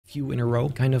few in a row,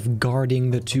 kind of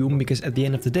guarding the tomb, because at the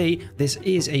end of the day, this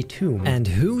is a tomb. And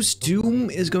whose tomb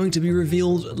is going to be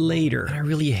revealed later. And I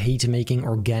really hate making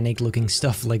organic looking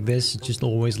stuff like this. It just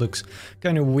always looks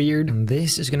kind of weird. And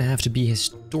this is gonna have to be his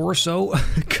torso,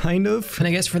 kind of. And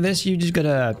I guess for this, you just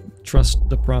gotta trust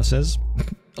the process.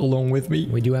 Along with me.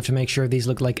 We do have to make sure these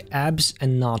look like abs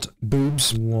and not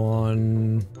boobs.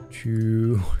 1,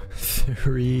 2,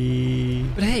 3.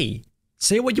 But hey,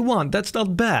 say what you want. That's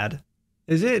not bad,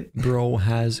 is it? Bro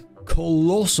has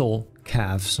colossal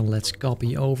calves. So let's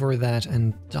copy over that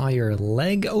entire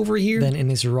leg over here. Then in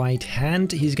his right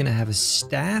hand, he's gonna have a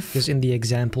staff, because in the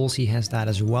examples, he has that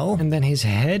as well. And then his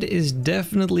head is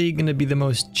definitely gonna be the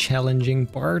most challenging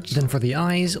part. Then for the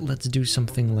eyes, let's do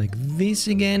something like this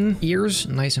again. Ears,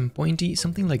 nice and pointy.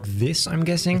 Something like this, I'm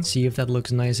guessing. Let's see if that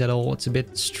looks nice at all. It's a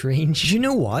bit strange. You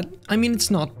know what? I mean,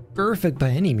 it's not perfect by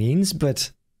any means,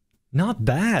 but not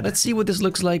bad. Let's see what this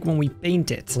looks like when we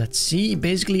paint it. Let's see.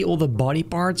 Basically, all the body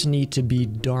parts need to be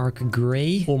dark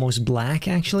gray, almost black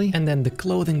actually. And then the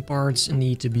clothing parts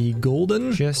need to be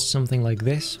golden. Just something like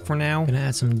this for now. Gonna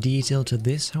add some detail to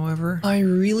this, however. I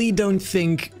really don't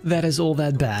think that is all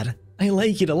that bad. I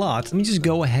like it a lot. Let me just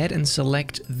go ahead and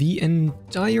select the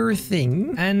entire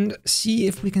thing and see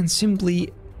if we can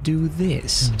simply do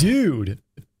this. Dude.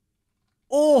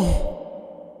 Oh.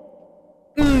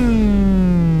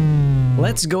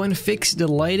 Let's go and fix the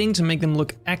lighting to make them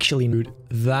look actually nude.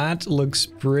 That looks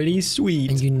pretty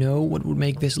sweet. And you know what would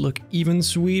make this look even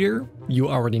sweeter? You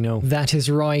already know. That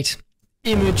is right.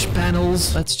 Image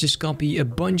panels. Let's just copy a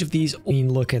bunch of these. I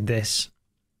mean, look at this.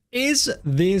 Is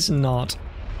this not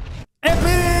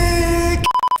epic?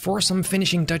 For some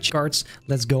finishing touch cards,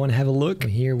 let's go and have a look.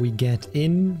 Here we get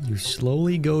in. You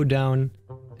slowly go down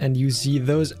and you see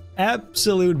those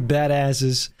absolute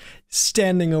badasses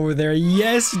standing over there.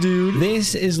 Yes, dude.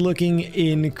 This is looking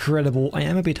incredible. I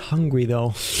am a bit hungry,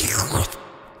 though.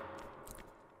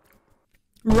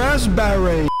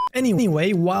 Raspberry.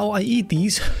 Anyway, while I eat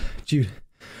these... Dude,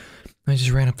 I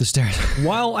just ran up the stairs.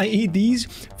 While I eat these,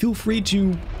 feel free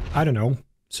to, I don't know,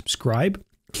 subscribe.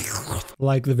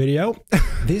 Like the video.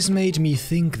 This made me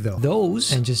think though.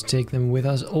 Those, and just take them with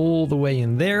us all the way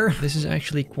in there. This is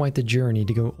actually quite the journey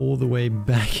to go all the way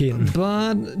back in.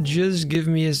 But just give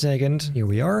me a second. Here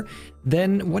we are.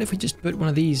 Then what if we just put one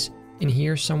of these in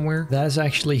here somewhere? That is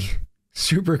actually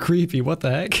super creepy. What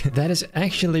the heck? That is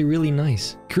actually really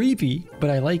nice. Creepy, but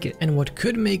I like it. And what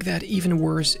could make that even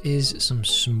worse is some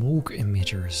smoke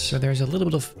emitters. So there's a little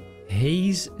bit of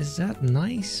haze. Is that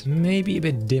nice? Maybe a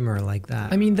bit dimmer like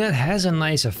that. I mean, that has a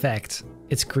nice effect.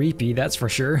 It's creepy, that's for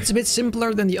sure. It's a bit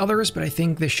simpler than the others, but I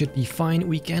think this should be fine.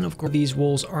 We can, of course, these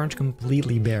walls aren't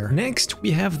completely bare. Next,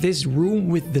 we have this room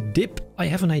with the dip. I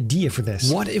have an idea for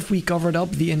this. What if we covered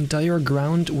up the entire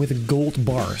ground with gold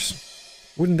bars?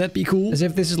 Wouldn't that be cool? As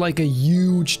if this is like a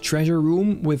huge treasure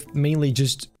room with mainly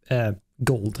just,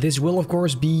 gold. This will of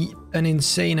course be an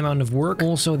insane amount of work.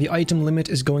 Also, the item limit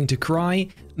is going to cry.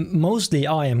 Mostly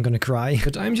I am gonna cry,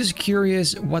 but I'm just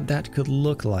curious what that could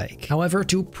look like. However,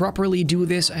 to properly do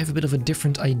this, I have a bit of a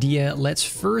different idea. Let's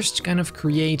first kind of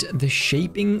create the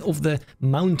shaping of the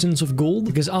mountains of gold,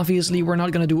 because obviously we're not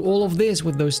gonna do all of this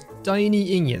with those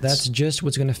tiny ingots. That's just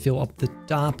what's gonna fill up the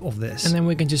top of this. And then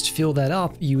we can just fill that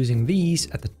up using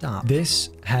these at the top. This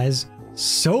has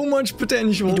so much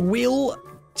potential. It will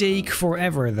take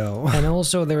forever though. And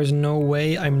also there's no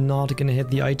way I'm not gonna hit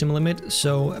the item limit,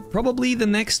 so probably the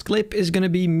next clip is gonna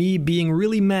be me being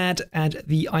really mad at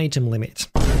the item limit.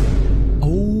 Oh.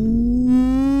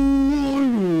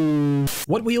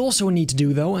 What we also need to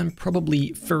do though, and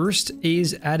probably first,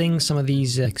 is adding some of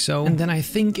these like so. And then I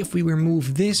think if we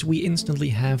remove this, we instantly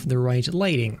have the right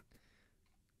lighting.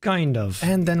 Kind of.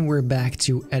 And then we're back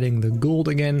to adding the gold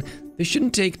again. This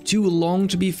shouldn't take too long,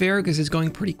 to be fair, because it's going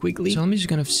pretty quickly. So let me just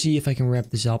kind of see if I can wrap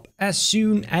this up as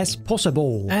soon as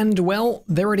possible. And well,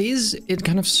 there it is. It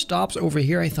kind of stops over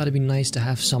here. I thought it'd be nice to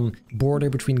have some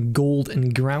border between gold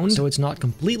and ground, so it's not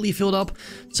completely filled up.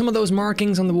 Some of those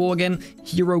markings on the wall again,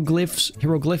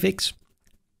 hieroglyphics.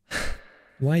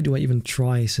 Why do I even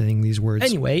try saying these words?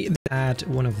 Anyway, add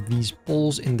one of these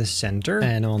poles in the center.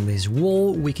 And on this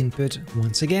wall, we can put,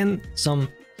 once again, some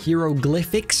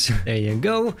hieroglyphics. There you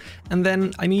go. And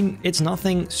then, I mean, it's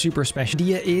nothing super special.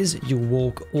 The idea is you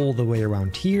walk all the way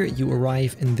around here. You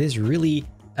arrive in this really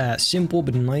simple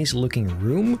but nice looking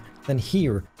room. Then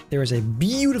here, there is a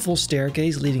beautiful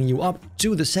staircase leading you up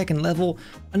to the second level.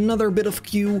 Another bit of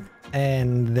queue.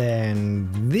 and then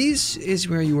this is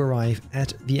where you arrive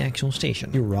at the actual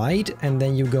station. You ride, and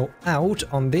then you go out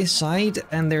on this side,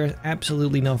 and there's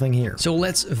absolutely nothing here. So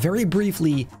let's very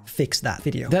briefly fix that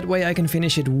video. That way I can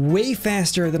finish it way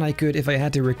faster than I could if I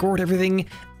had to record everything,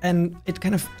 and it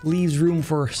kind of leaves room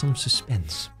for some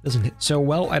suspense, doesn't it? So,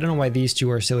 well, I don't know why these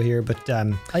two are still here, but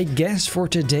I guess for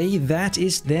today that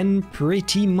is then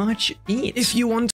pretty much it. If you want